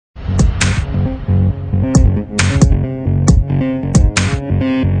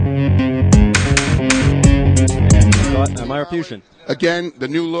MyoFusion. Again, the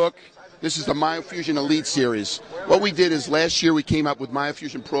new look. This is the MyoFusion Elite Series. What we did is last year we came up with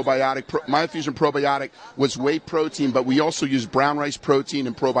MyoFusion Probiotic. MyoFusion Probiotic was whey protein, but we also used brown rice protein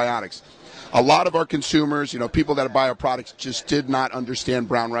and probiotics. A lot of our consumers, people that buy our products just did not understand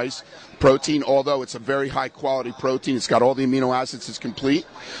brown rice protein, although it's a very high quality protein. It's got all the amino acids, it's complete,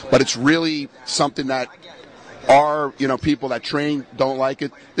 but it's really something that our people that train don't like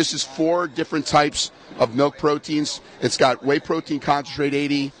it. This is 4 different types of milk proteins. It's got whey protein concentrate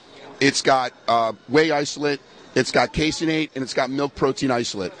 80, it's got whey isolate, it's got caseinate, and it's got milk protein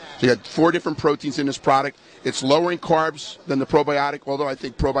isolate. So you got 4 different proteins in this product. It's lower in carbs than the probiotic, although I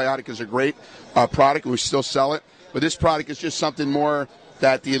think probiotic is a great product and we still sell it. But this product is just something more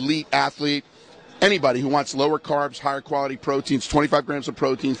that the elite athlete, anybody who wants lower carbs, higher quality proteins, 25 grams of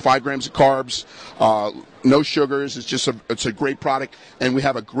protein, 5 grams of carbs, no sugars. It's a great product, and we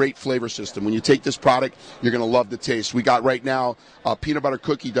have a great flavor system. When you take this product, you're going to love the taste. We got right now peanut butter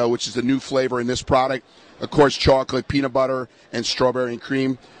cookie dough, which is the new flavor in this product. Of course, chocolate, peanut butter, and strawberry and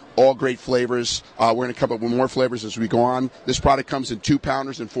cream. All great flavors. We're going to come up with more flavors as we go on. This product comes in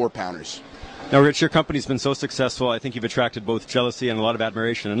 2-pounders and 4-pounders. Now, Rich, your company's been so successful. I think you've attracted both jealousy and a lot of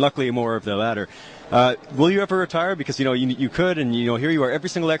admiration, and luckily more of the latter. Will you ever retire? Because you could, and here you are every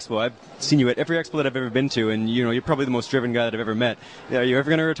single expo. I've seen you at every expo that I've ever been to, and you're probably the most driven guy that I've ever met. Are you ever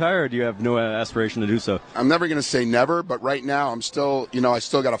going to retire, or do you have no aspiration to do so? I'm never going to say never, but right now I'm still, I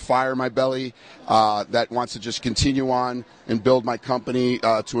still got a fire in my belly that wants to just continue on and build my company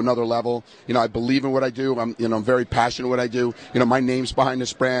to another level. I believe in what I do. I'm very passionate what I do. My name's behind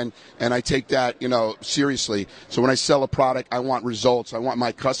this brand, and I take that, seriously. So when I sell a product, I want results. I want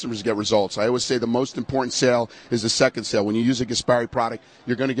my customers to get results. I always say the most important sale is the second sale. When you use a Gaspari product,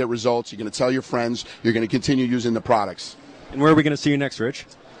 you're going to get results. You're going to tell your friends. You're going to continue using the products. And where are we going to see you next, Rich?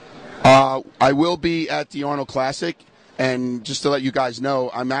 I will be at the Arnold Classic. And just to let you guys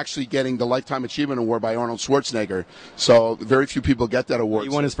know, I'm actually getting the Lifetime Achievement Award by Arnold Schwarzenegger. So very few people get that award. He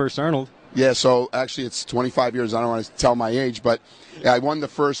won his first Arnold. Yeah, so actually it's 25 years. I don't want to tell my age, but I won the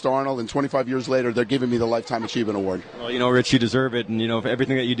first Arnold, and 25 years later, they're giving me the Lifetime Achievement Award. Well, Rich, you deserve it, and, for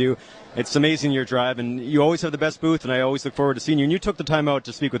everything that you do. It's amazing your drive, and you always have the best booth, and I always look forward to seeing you. And you took the time out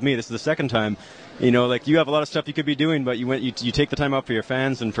to speak with me. This is the second time. You have a lot of stuff you could be doing, but you take the time out for your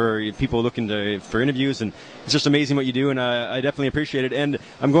fans and for people looking for interviews, and it's just amazing what you do, and I definitely appreciate it. And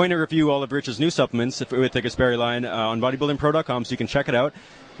I'm going to review all of Rich's new supplements with the Gaspari line on bodybuildingpro.com, so you can check it out.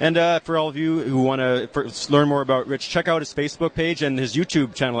 And for all of you who want to learn more about Rich, check out his Facebook page and his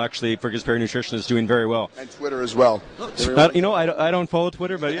YouTube channel, actually, for Gaspari Nutrition is doing very well. And Twitter as well. I don't follow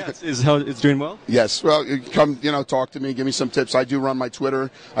Twitter, but yeah, it's doing well? Yes. Well, you come, talk to me, give me some tips. I do run my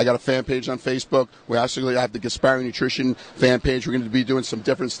Twitter. I got a fan page on Facebook. We actually have the Gaspari Nutrition fan page. We're going to be doing some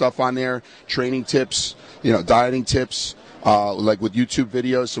different stuff on there, training tips, dieting tips. Like with YouTube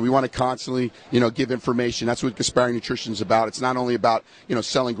videos, so we want to constantly, give information. That's what Gaspari Nutrition is about. It's not only about,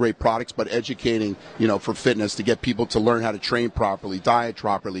 selling great products, but educating, for fitness to get people to learn how to train properly, diet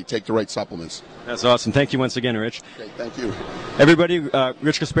properly, take the right supplements. That's awesome. Thank you once again, Rich. Okay, thank you. Everybody,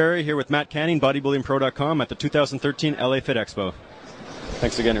 Rich Gaspari here with Matt Canning, bodybuildingpro.com at the 2013 LA Fit Expo.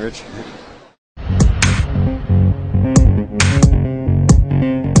 Thanks again, Rich.